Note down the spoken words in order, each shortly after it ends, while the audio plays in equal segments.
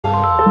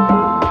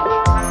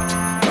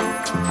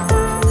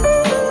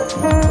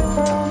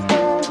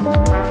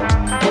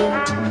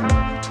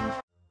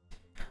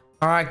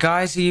Alright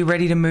guys, are you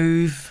ready to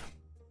move?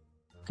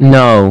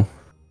 No.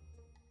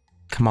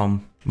 Come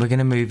on, we're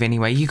gonna move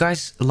anyway. You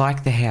guys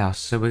like the house,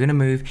 so we're gonna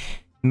move.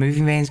 The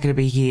moving van's gonna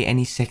be here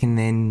any second,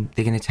 then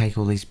they're gonna take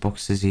all these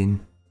boxes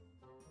in.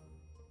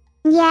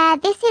 Yeah,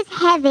 this is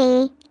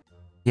heavy.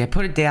 Yeah,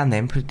 put it down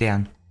then, put it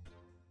down.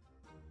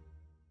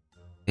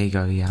 There you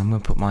go, yeah, I'm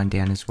gonna put mine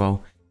down as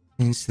well.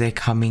 Since they're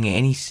coming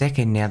any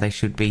second now, they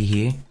should be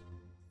here.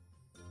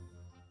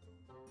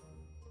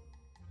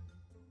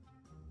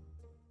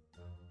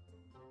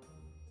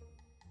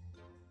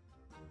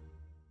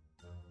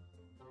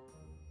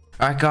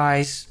 Alright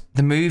guys,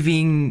 the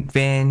moving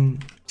van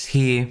is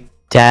here.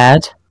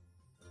 Dad?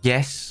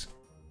 Yes?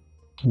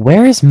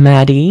 Where is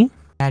Maddie?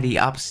 Maddie,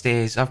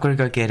 upstairs. I've got to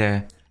go get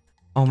her.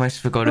 Almost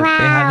forgot Wow.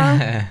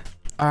 about her.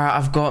 Alright,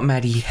 I've got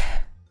Maddie.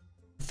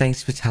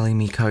 Thanks for telling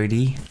me,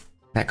 Cody.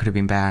 That could have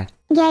been bad.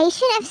 Yeah, you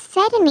shouldn't have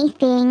said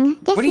anything.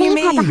 Just What do you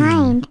leave her mean?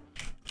 behind.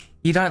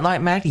 You don't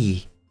like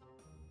Maddie?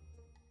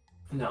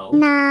 No.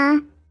 Nah.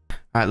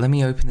 Alright, let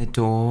me open the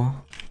door.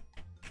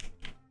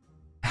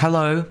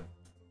 Hello?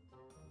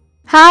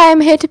 Hi,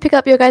 I'm here to pick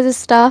up your guys'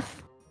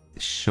 stuff.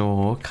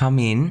 Sure, come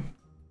in.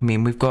 I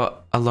mean, we've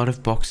got a lot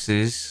of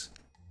boxes.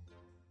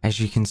 As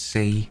you can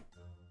see.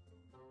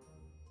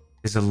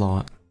 There's a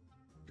lot.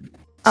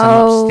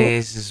 Some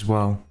upstairs as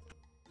well.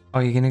 Oh,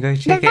 you're gonna go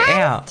check The it van's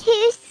out?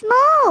 too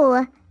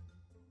small.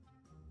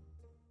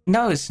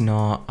 No, it's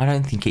not. I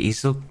don't think it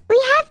is. Look.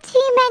 We have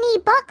too many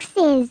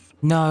boxes.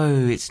 No,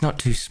 it's not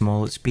too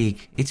small. It's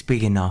big. It's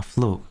big enough.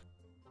 Look.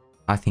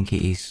 I think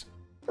it is.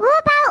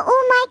 What about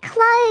all my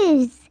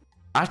clothes?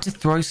 I have to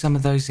throw some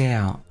of those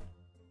out.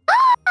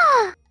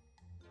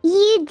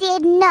 You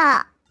did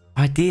not.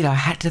 I did. I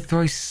had to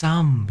throw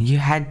some. You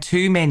had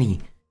too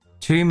many.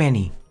 Too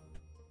many.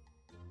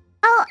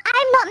 Oh,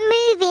 I'm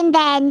not moving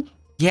then.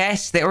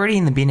 Yes, they're already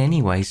in the bin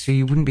anyway, so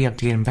you wouldn't be able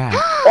to get them back.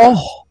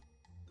 Oh!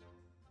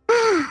 You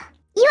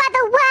are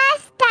the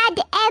worst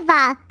dad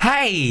ever.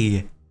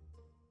 Hey!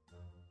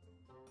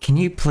 Can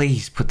you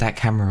please put that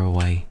camera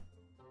away?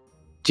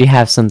 Do you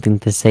have something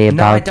to say No,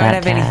 about I don't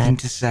have that, anything Dad?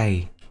 to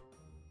say.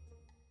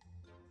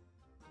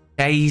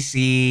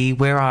 Daisy,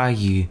 where are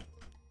you?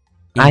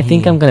 In I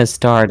think here. I'm gonna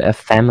start a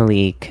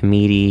family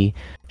comedy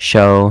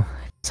show.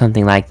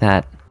 Something like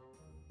that.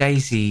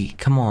 Daisy,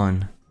 come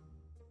on.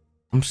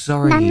 I'm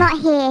sorry. I'm not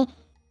here.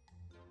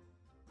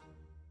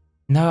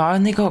 No, I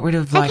only got rid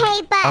of like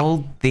Okay, but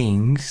old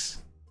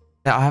things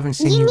that I haven't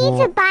seen you you need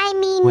wore. to buy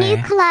me Where?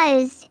 new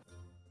clothes.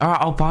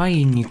 Alright, I'll buy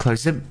you new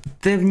clothes.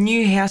 The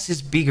new house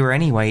is bigger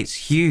anyway. It's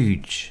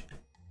huge.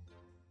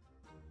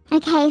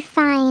 Okay,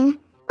 fine.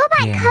 What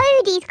about Yeah.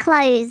 Cody's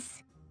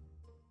clothes?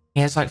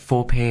 He has like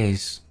 4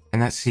 pairs.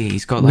 And that's it.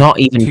 He's got like Not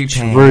even 2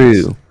 pairs.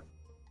 true.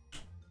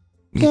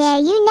 Yeah,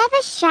 you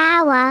never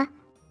shower.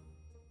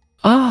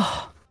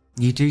 Oh.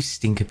 You do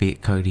stink a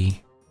bit,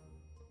 Cody.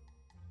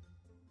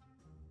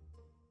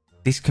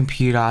 This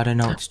computer, I don't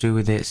know what to do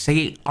with it.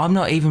 See, I'm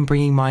not even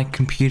bringing my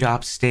computer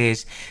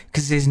upstairs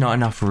because there's not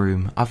enough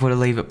room. I've got to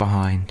leave it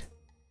behind.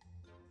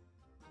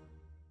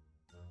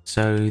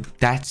 So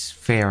that's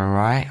fair,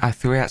 alright? I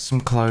threw out some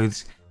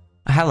clothes.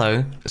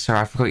 Hello. Sorry,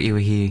 I forgot you were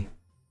here.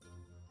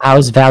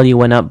 House value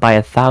went up by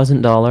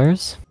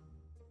 $1,000.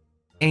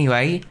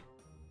 Anyway,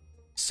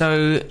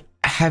 so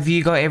have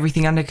you got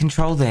everything under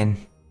control then?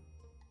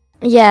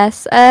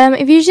 Yes,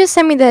 if you just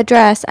send me the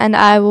address and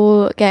I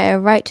will get it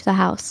right to the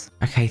house.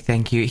 Okay,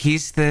 thank you.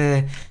 Here's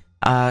the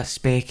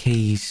spare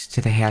keys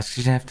to the house.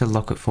 You don't have to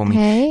lock it for me.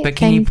 Okay, But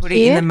can you thank put it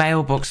in you. the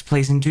mailbox,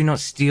 please, and do not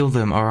steal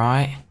them,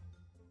 alright?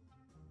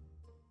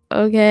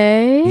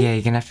 Okay. Yeah,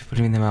 you're gonna have to put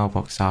them in the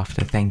mailbox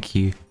after. Thank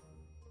you.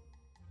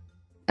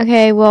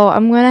 Okay, well,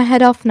 I'm gonna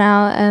head off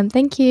now.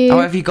 Thank you. Oh,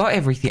 have you got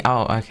everything?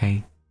 Oh,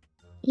 okay.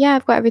 Yeah,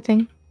 I've got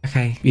everything.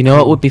 Okay. You know cool.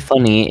 what would be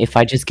funny if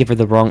I just give her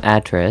the wrong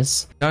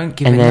address Don't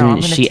give and it. No, then I'm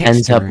gonna she text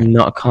ends up her.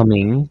 not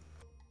coming.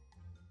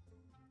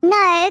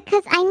 No,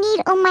 because I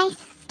need all my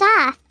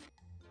stuff.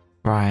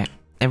 Right.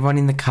 Everyone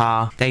in the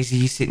car. Daisy,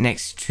 you sit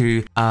next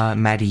to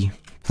Maddie,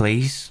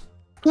 please.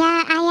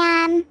 Yeah,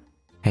 I am.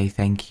 Hey,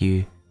 thank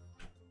you.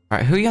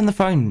 Right, who are you on the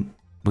phone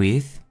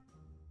with?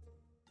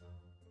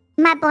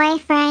 My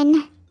boyfriend.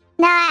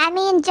 No, I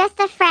mean just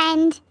a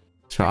friend.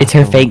 That's right, It's her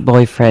I thought- fake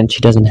boyfriend.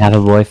 She doesn't have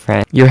a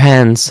boyfriend. Your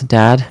hands,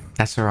 Dad.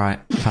 That's alright.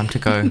 Time to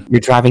go.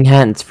 You're driving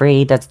hands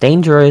free. That's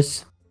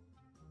dangerous.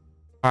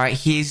 Alright,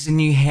 here's the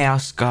new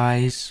house,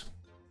 guys.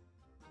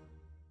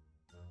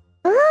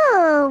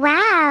 Ooh,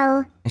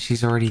 wow. And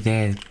she's already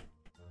there.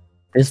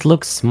 This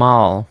looks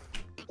small.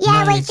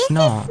 Yeah, No, wait, it's this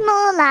not. is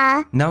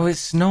smaller. No,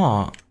 it's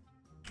not.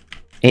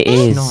 It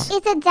It's is. not.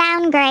 It's a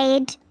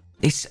downgrade.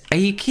 It's. Are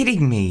you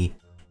kidding me?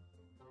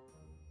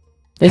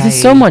 This is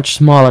so Hey. much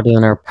smaller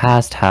than our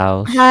past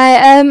house.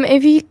 Hi,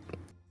 if you...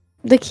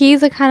 The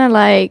keys are kind of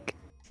like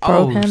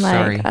broken. Oh,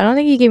 sorry. Like, I don't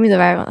think you gave me the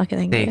right one. Okay,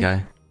 thank There you. you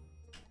go.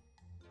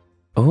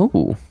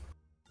 Oh.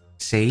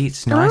 See,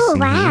 it's nice Ooh,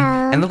 in here.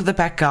 wow. And look at the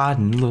back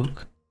garden.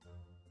 Look.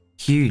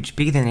 Huge.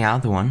 Bigger than the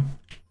other one.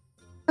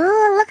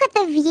 Ooh, look at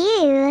the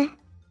view.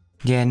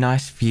 Yeah,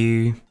 nice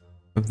view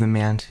of the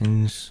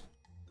mountains.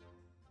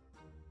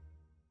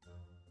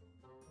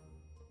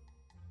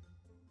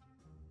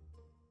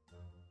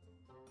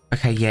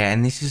 Okay, yeah,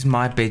 and this is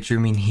my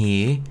bedroom in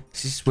here.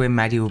 This is where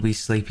Maddie will be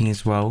sleeping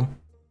as well.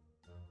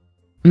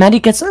 Maddie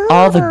gets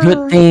all the Ooh.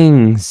 good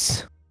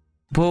things.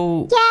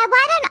 Well, Yeah,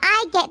 why don't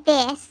I get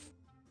this?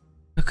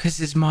 because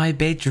it's my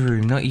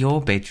bedroom, not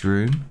your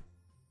bedroom.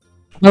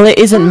 Well, it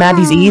isn't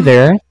Maddie's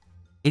either.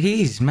 It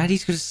is.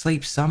 Maddie's got to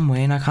sleep somewhere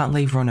and I can't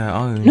leave her on her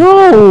own.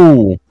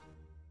 No!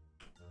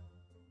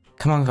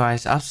 Come on,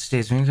 guys,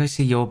 upstairs. We're going to go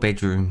see your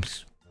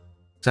bedrooms.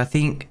 So I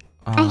think...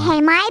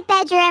 Okay, my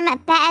bedroom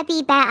better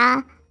be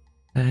better.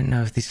 I don't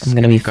know if this is I'm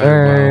gonna be go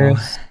well.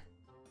 first.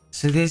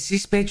 So there's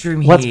this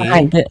bedroom What's here.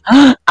 behind it?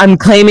 I'm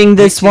claiming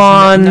this which is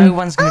one! No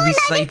one's going to be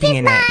Oh, no, sleeping this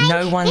in is it. mine.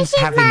 No one's This is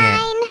having it.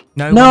 mine.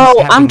 No, No, one's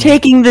having I'm it.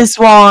 taking this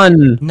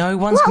one! No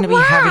one's What, going to be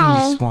why?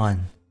 having this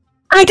one.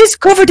 I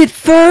discovered it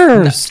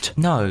first!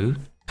 No,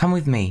 come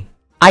with me.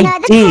 I No,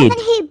 the did!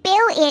 person who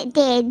built it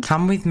did.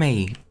 Come with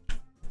me.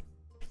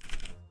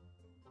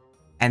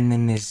 And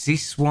then there's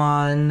this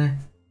one.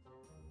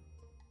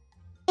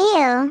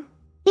 Ew.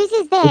 Whose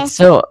is It's this?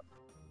 so...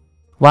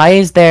 Why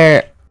is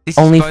there... This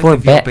Only is both for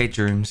of your bed-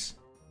 bedrooms.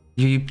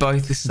 You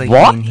both are sleeping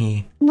What? in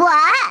here.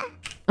 What?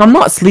 I'm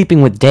not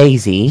sleeping with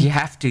Daisy. You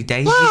have to.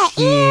 Daisy's Yeah,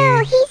 here.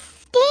 ew, he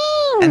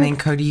stinks. And then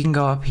Cody, you can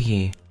go up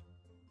here.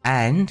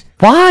 And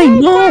Why?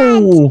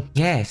 No!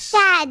 yes.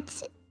 Dad,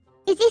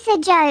 is this a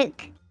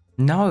joke?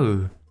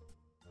 No.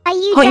 Are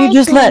you Can't you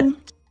just let- joking?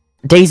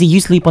 Daisy, you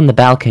sleep on the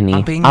balcony.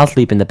 I'm being- I'll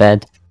sleep in the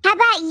bed. How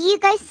about you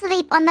go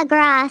sleep on the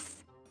grass?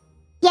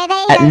 Yeah, there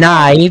you At go.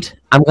 night,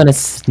 I'm gonna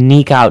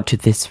sneak out to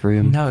this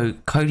room. No,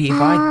 Cody, if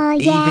Oh, I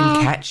even yeah.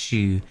 catch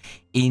you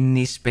in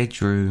this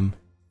bedroom,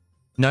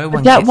 no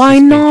one That gets why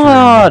this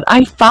not?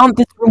 bedroom. I found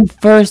this room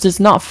first. It's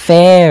not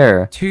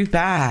fair. Too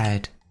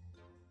bad.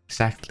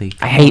 Exactly.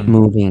 I come hate on.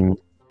 moving.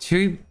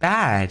 Too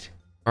bad.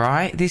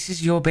 Alright, this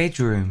is your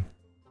bedroom.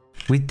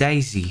 With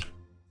Daisy.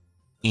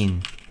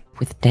 In.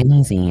 With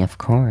Daisy, of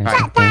course.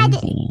 Right. With Dad,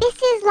 Daisy.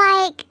 this is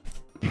like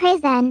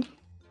prison.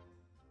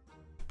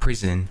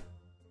 Prison.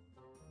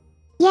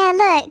 Yeah,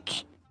 look.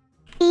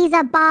 These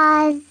are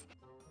bars.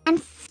 I'm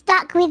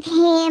stuck with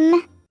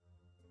him.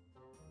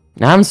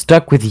 I'm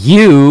stuck with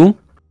you.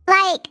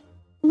 Like,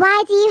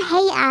 why do you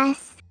hate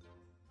us?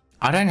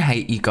 I don't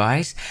hate you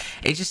guys.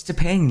 It just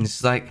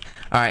depends. Like,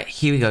 alright,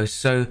 here we go.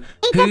 So,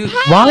 It who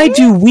depends. Why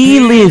do we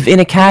Who- live in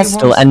a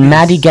castle wants and this?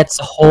 Maddie gets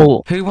a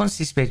whole... who wants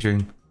this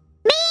bedroom?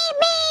 Me.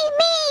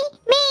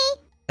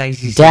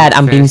 Daisy's Dad, here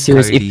I'm being first,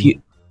 serious.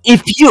 Cody.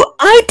 If you...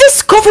 I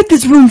discovered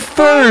this room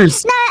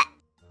first! No,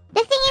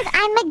 the thing is,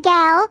 I'm a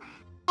girl.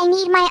 I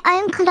need my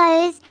own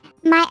clothes,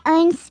 my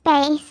own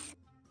space.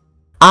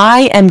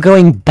 I am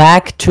going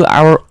back to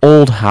our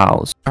old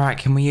house. Alright,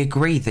 can we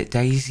agree that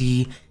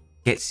Daisy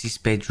gets this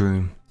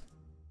bedroom?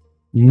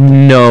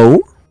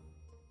 No.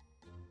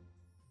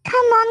 Come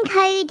on,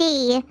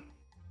 Cody.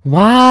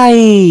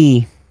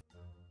 Why?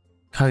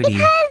 Cody,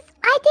 Because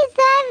I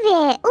deserve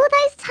it. All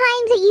those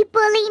times that you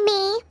bully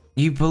me.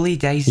 you bully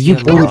Daisy You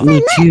a bullied lot.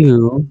 me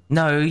too.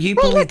 No, you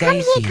Wait, bully look, come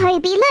Daisy. here,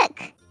 Kobe.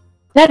 Look.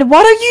 Dad,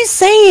 what are you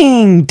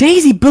saying?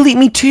 Daisy bullied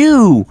me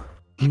too.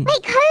 Wait,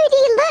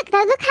 Cody, look.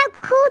 Now look how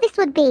cool this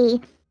would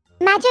be.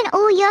 Imagine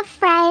all your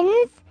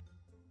friends.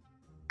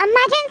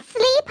 Imagine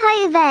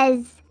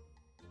sleepovers.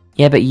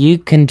 Yeah, but you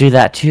can do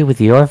that too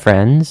with your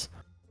friends.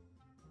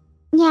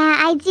 Yeah,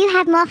 I do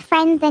have more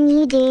friends than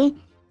you do.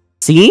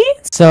 See?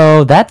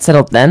 So that's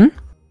settled then.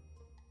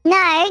 No.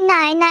 I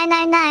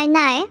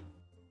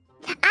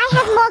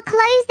have more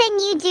clothes than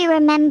you do,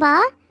 remember?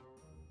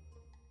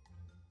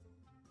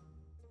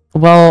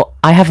 Well,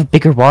 I have a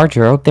bigger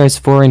wardrobe. There's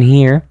 4 in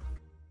here.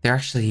 There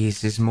actually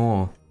is. There's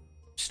more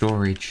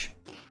storage.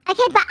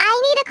 Okay, but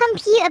I need a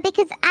computer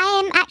because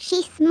I am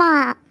actually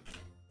smart.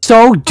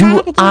 So I do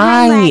have to do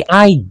I. homework.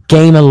 I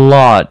game a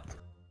lot.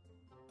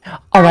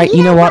 Alright,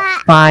 you know what?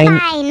 Fine.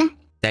 Fine.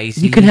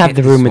 Daisy, You can have get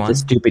the this room with one. the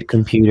stupid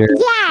computer.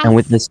 Yes. And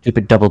with the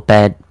stupid double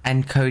bed.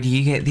 And Cody,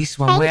 you get this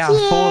one. Thank We are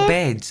you. 4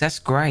 beds. That's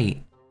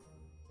great.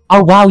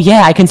 Oh wow,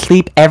 yeah, I can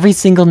sleep every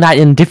single night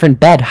in a different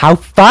bed. How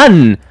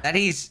fun! That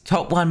is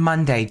top one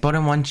Monday,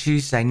 bottom one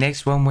Tuesday,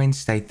 next one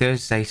Wednesday,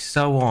 Thursday,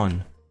 so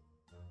on.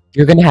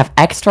 You're gonna have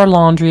extra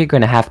laundry, you're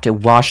gonna have to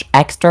wash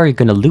extra, you're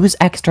gonna lose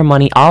extra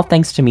money, all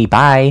thanks to me,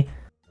 bye.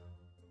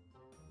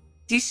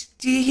 Do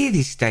you hear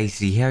this,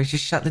 Daisy? How he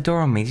just shut the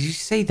door on me? Did you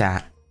see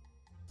that?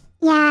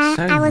 Yeah,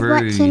 So I was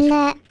rude. watching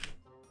that.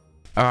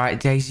 Alright,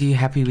 Daisy, you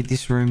happy with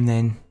this room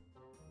then?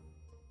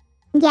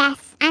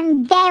 Yes,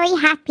 I'm very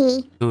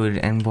happy. Good,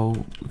 and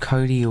well,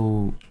 Cody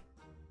will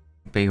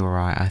be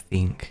alright, I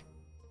think.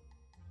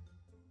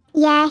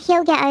 Yeah,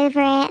 he'll get over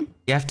it.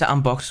 You have to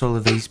unbox all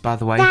of these, by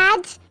the way.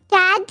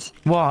 Dad,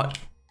 What?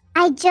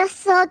 I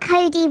just saw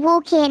Cody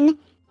walk in.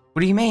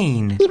 What do you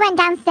mean? He went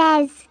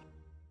downstairs.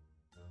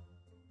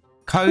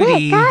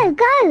 Cody! Look,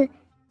 go.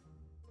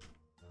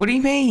 What do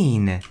you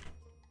mean?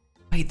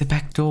 Wait, the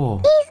back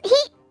door.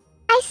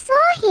 I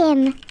saw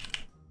him.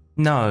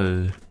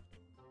 No.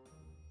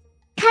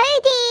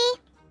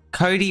 Cody.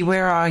 Cody,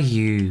 where are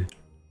you?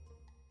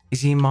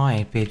 Is he in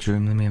my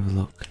bedroom? Let me have a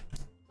look.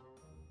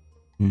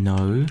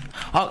 No.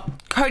 Oh,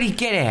 Cody,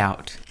 get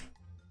out!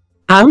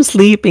 I'm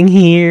sleeping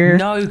here.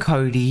 No,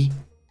 Cody.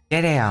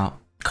 Get out.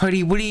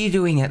 Cody, what are you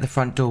doing at the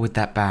front door with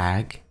that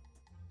bag?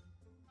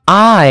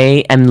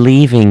 I am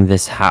leaving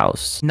this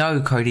house.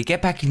 No, Cody,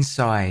 get back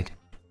inside.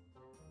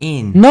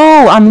 In.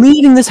 No, I'm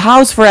leaving this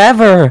house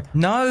forever.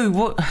 No,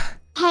 what?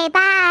 Okay,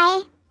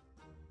 bye.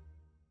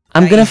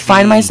 I'm gonna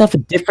find Daisy. myself a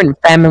different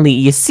family.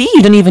 You see,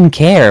 you don't even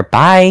care.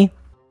 Bye.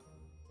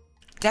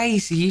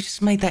 Daisy, you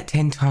just made that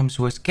 10 times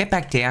worse. Get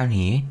back down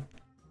here.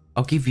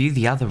 I'll give you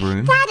the other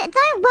room. Dad,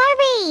 don't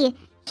worry.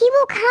 He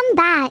will come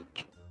back.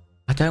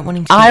 I don't want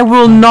him to. I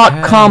will get not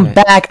hurt. come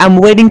back. I'm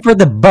waiting for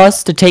the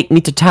bus to take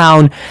me to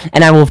town,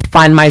 and I will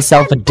find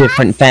myself a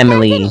different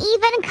family. Doesn't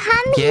even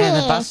come Yeah,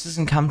 here. the bus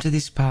doesn't come to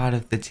this part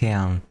of the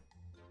town.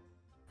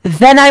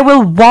 Then I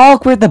will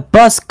walk where the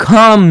bus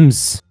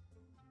comes.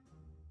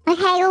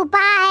 Okay, well,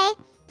 bye.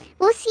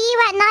 We'll see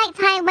you at night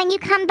time when you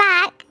come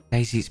back.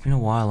 Daisy, it's been a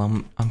while.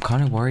 I'm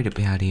kind of worried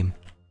about him.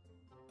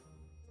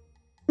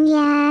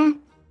 Yeah.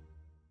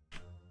 Do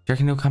you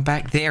reckon he'll come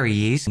back? There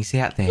he is. He's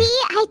out there. See,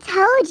 I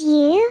told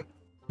you.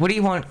 What do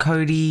you want,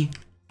 Cody?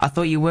 I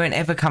thought you weren't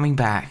ever coming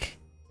back.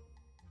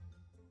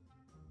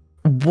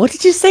 What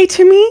did you say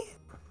to me?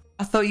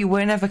 I thought you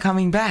weren't ever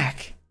coming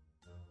back.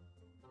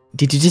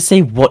 Did you just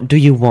say, what do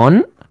you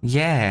want?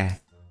 Yeah.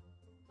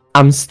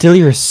 I'm still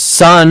your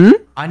son.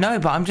 I know,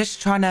 but I'm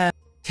just trying to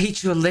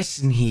teach you a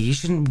lesson here. You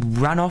shouldn't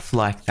run off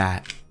like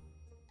that.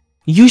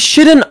 You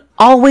shouldn't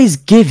always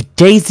give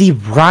Daisy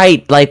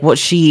right, like what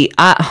she...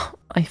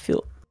 I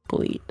feel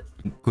bullied.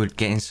 Good,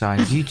 get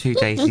inside. You too,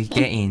 Daisy.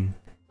 Get in.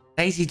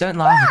 Daisy, don't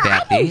laugh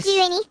about I this.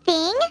 didn't do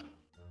anything.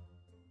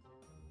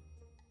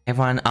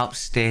 Everyone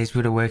upstairs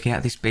would have worked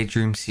out this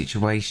bedroom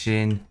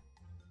situation.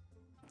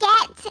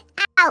 Get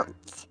out.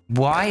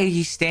 Why are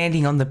you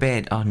standing on the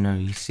bed? Oh no,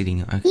 you're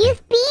sitting. Okay.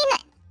 You've been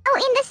out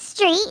in the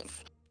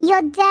streets.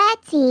 You're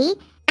dirty.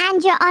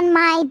 And you're on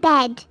my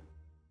bed.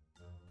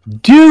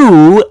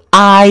 Do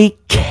I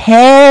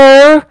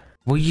care?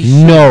 Well, you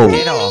should No.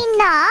 get off. Really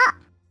not.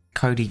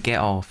 Cody, get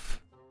off.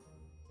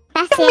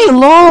 That's Leave me it.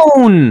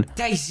 alone.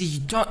 Daisy, you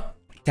don't.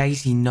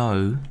 Daisy,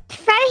 no.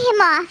 Throw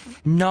him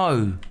off.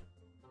 No.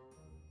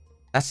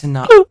 That's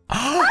enough.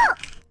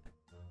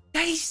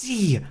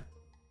 Daisy!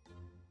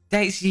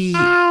 Daisy,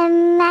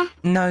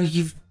 no,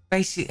 you've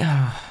basically.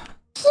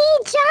 He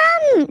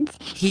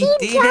jumped. He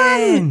jumped.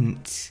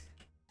 didn't.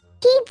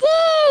 He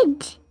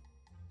did.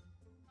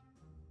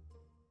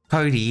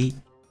 Cody,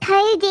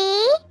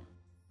 Cody.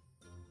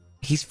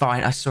 he's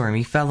fine. I saw him.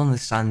 He fell on the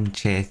sun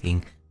chair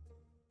thing.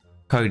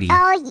 Cody.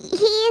 Oh,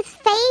 he is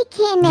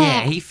faking it.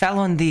 Yeah, he fell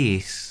on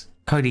this.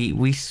 Cody,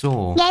 we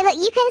saw. Yeah, look,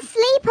 you can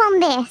sleep on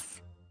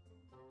this.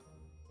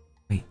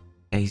 Wait,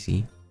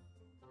 Daisy.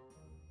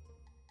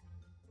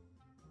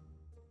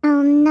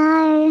 Oh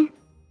no.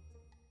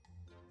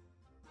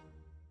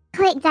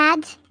 Quick,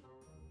 Dad.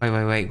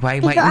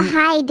 Wait. We gotta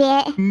hide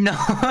it.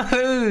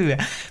 No!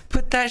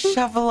 Put that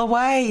shovel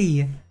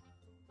away!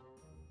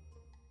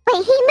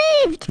 Wait,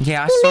 he moved.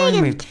 Yeah, I He saw him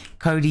move. moved.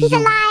 Cody, He's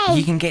alive.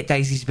 you can get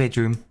Daisy's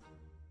bedroom.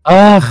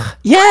 Ugh,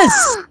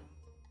 yes!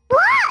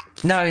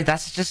 What? No,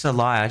 that's just a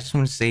lie. I just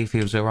want to see if he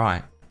was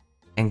alright.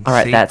 And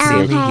Alright, see, that's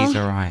clearly it. he's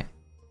alright.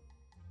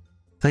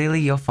 Clearly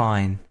you're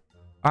fine.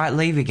 Alright,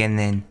 leave again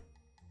then.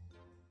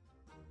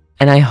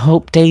 And I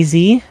hope,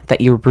 Daisy,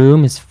 that your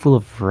room is full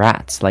of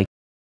rats like